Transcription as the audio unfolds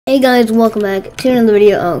Hey guys, welcome back to another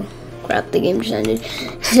video. Oh crap, the game just ended.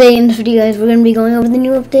 Today in this video guys, we're going to be going over the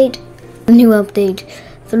new update.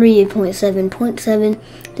 3.7.7.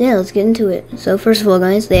 Yeah, let's get into it. So first of all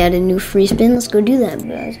guys, they added a new free spin. Let's go do that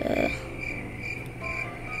guys.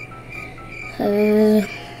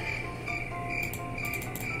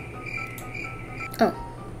 Oh,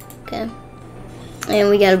 okay. And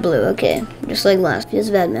we got a blue, okay. Just like last,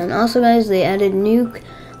 just bad man. Also guys, they added Nuke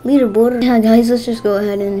Leaderboard. Yeah guys, let's just go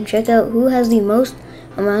ahead and check out who has the most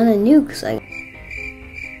amount of nukes.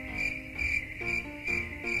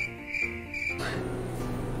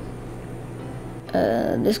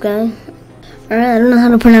 This guy. Alright, I don't know how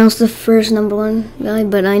to pronounce the first #1 guy,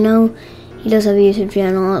 but I know he does have a YouTube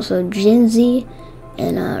channel. Also Jaxxy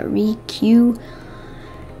and ReQ.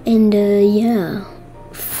 And yeah,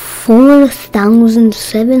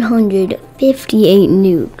 4,758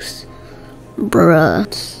 nukes. Bruh,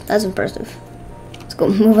 that's impressive. Let's go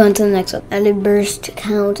move on to the next up. Added burst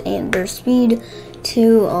count and burst speed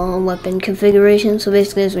to all weapon configuration. So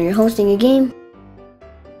basically, it's when you're hosting a game.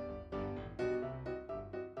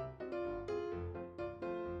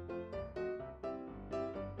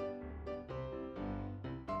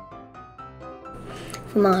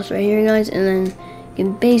 FAMAS right here, guys, and then you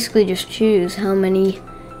can basically just choose how many,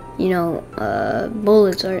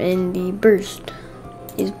 bullets are in the burst.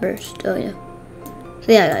 These burst. Oh yeah.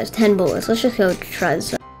 So yeah, guys, 10 bullets. Let's just go try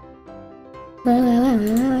this out. Got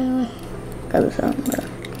this out.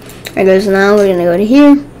 Alright guys, so now we're gonna go to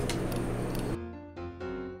here.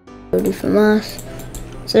 Go to FAMAS.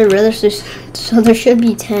 So there should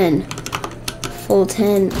be 10. Full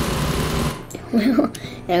 10. Yeah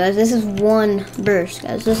guys, this is one burst,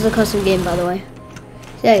 guys. This is a custom game, by the way.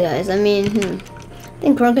 So yeah guys, I mean, I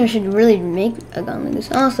think Krunker should really make a gun like this.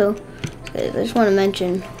 Also, guys, I just want to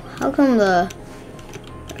mention, how come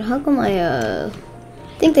I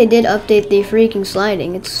think they did update the freaking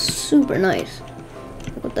sliding. It's super nice.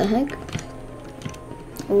 What the heck?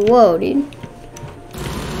 Whoa, dude.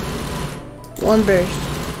 One burst.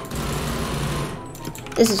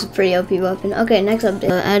 This is a pretty OP weapon. Okay, next update.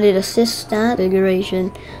 Added assist stat,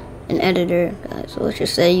 configuration, and editor. Guys, so let's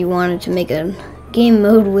just say you wanted to make a game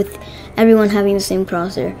mode with everyone having the same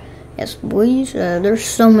crosshair. Yes, boys. There's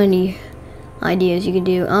so many ideas you could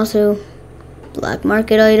do. Also, black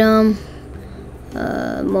market item.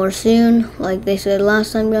 More soon, like they said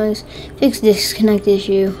last time, guys. Fix disconnect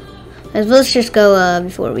issue. Guys, let's just go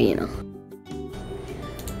before we,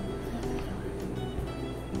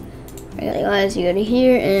 Alright guys, you go to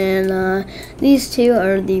here, and these two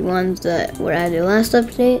are the ones that were added last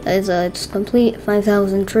update. As it's complete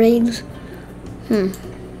 5,000 trades.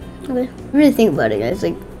 Okay. Really think about it, guys.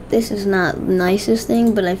 Like, this is not the nicest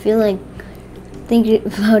thing, but I feel like thinking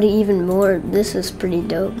about it even more, this is pretty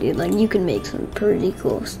dope, dude. Like, you can make some pretty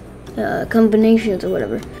cool combinations or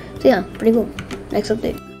whatever. So yeah, pretty cool. Next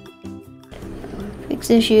update.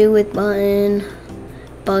 Fix issue with button,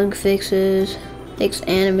 bug fixes, fix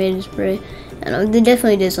animated spray. And they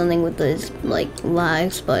definitely did something with these like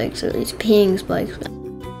lag spikes or these ping spikes.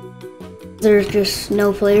 There's just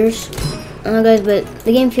no players. I don't know guys, but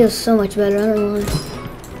the game feels so much better. I don't know why.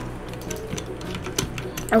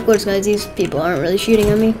 Of course, guys, these people aren't really shooting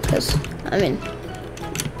at me because, I mean,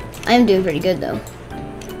 I am doing pretty good though.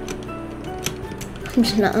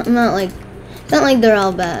 It's not like they're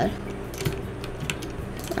all bad.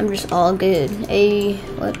 I'm just all good.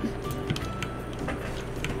 What?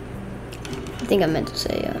 I think I meant to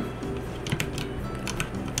say, I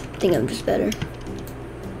think I'm just better.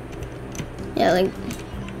 Yeah, like,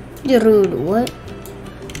 rude, what?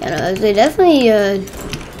 Yeah, no, they definitely,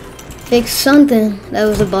 fixed something that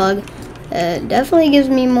was a bug. Definitely gives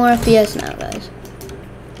me more FPS now, guys.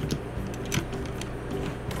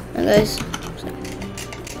 Now, guys.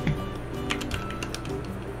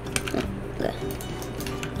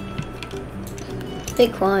 Stay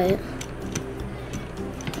quiet.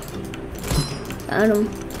 Got him.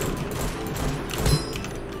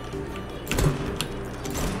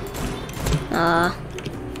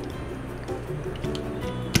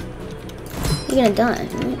 You're gonna die,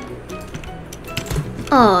 right?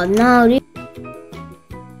 Oh no, dude.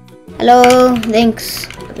 Hello, thanks.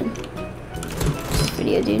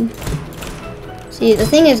 Video, dude. See, the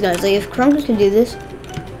thing is, guys, like if Krunker could do this,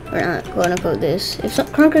 or not, quote unquote this, if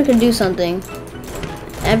Krunker could do something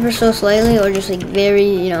ever so slightly, or just like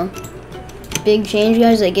very, big change,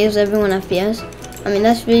 guys, that gives everyone FPS. I mean,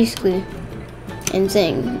 that's basically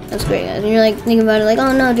insane. That's great, guys. And you're like thinking about it, like,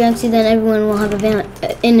 oh no, Jaxxy, then everyone will have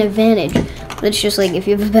an advantage. But it's just like if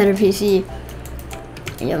you have a better PC,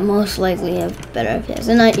 you most likely have better FPS.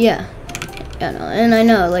 And and I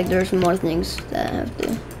know like there's more things that have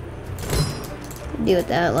to deal with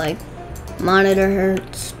that. Like, monitor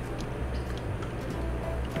hurts.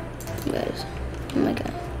 You guys, oh my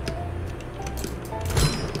god.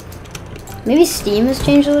 Maybe Steam has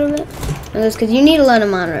changed a little bit. That's because you need a lot of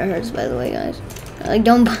monitor hertz, by the way, guys. Like,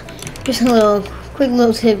 don't buy, just a quick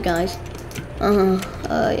little tip, guys.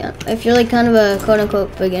 Yeah. If you're like kind of a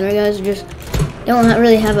quote-unquote beginner, guys, just don't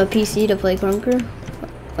really have a PC to play Krunker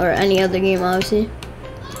or any other game, obviously.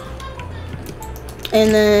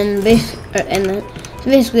 And then, so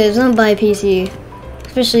basically, just don't buy a PC,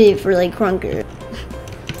 especially for like Krunker.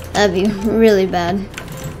 That'd be really bad.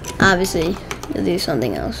 Obviously, you'll do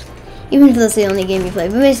something else. Even if that's the only game you play.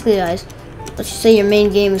 But basically, guys, let's just say your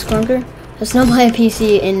main game is Krunker. Let's not buy a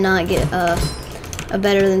PC and not get a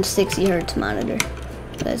better than 60 hertz monitor,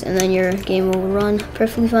 guys. And then your game will run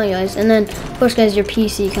perfectly fine, guys. And then, of course, guys, your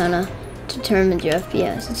PC kind of determines your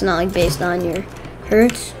FPS. It's not like based on your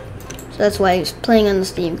hertz. So that's why playing on the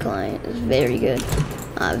Steam client is very good,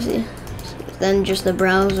 obviously. So then just the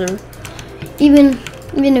browser. Even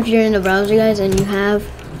if you're in the browser, guys, and you have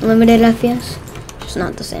limited FPS, it's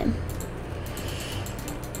not the same.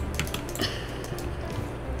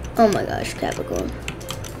 Oh my gosh, Capricorn.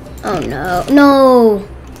 Oh no. No!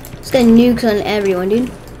 This guy nukes on everyone,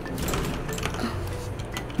 dude.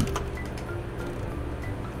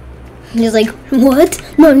 He's like, what?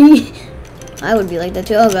 Nani? I would be like that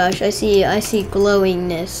too. Oh gosh, I see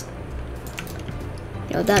glowingness.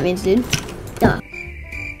 You know what that means, dude? Duh.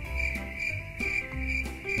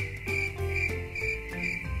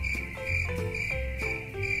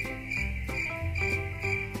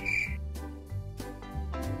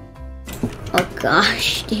 Oh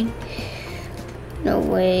gosh, dude. No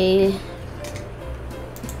way.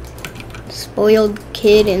 Spoiled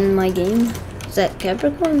kid in my game? Is that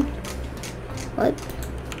Capricorn? What?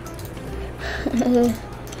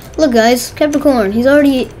 Look, guys, Capricorn. He's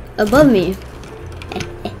already above me.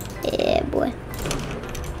 Yeah, boy.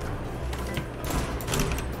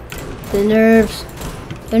 The nerves.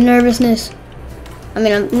 The nervousness. I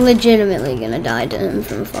mean, I'm legitimately gonna die to him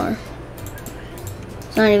from afar.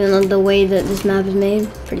 It's not even the way that this map is made.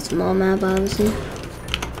 Pretty small map, obviously.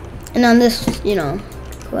 And on this, you know,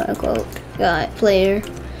 quote unquote player,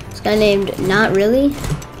 this guy named Not Really.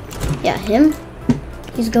 Yeah, him.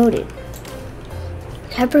 He's goated.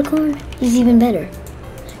 Capricorn, he's even better.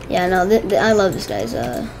 Yeah, no, I love this guy's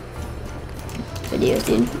videos,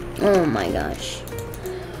 dude. Oh my gosh.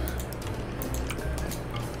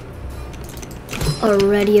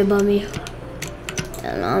 Already above me. I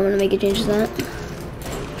don't know, I'm gonna make a change to that.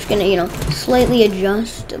 Just gonna, you know, slightly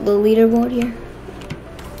adjust the leaderboard here.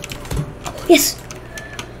 Yes!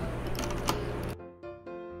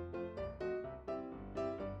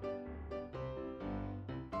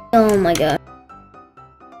 Oh my god.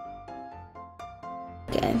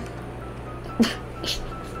 Okay.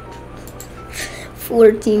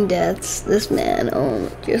 14 deaths. This man,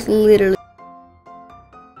 oh, just literally.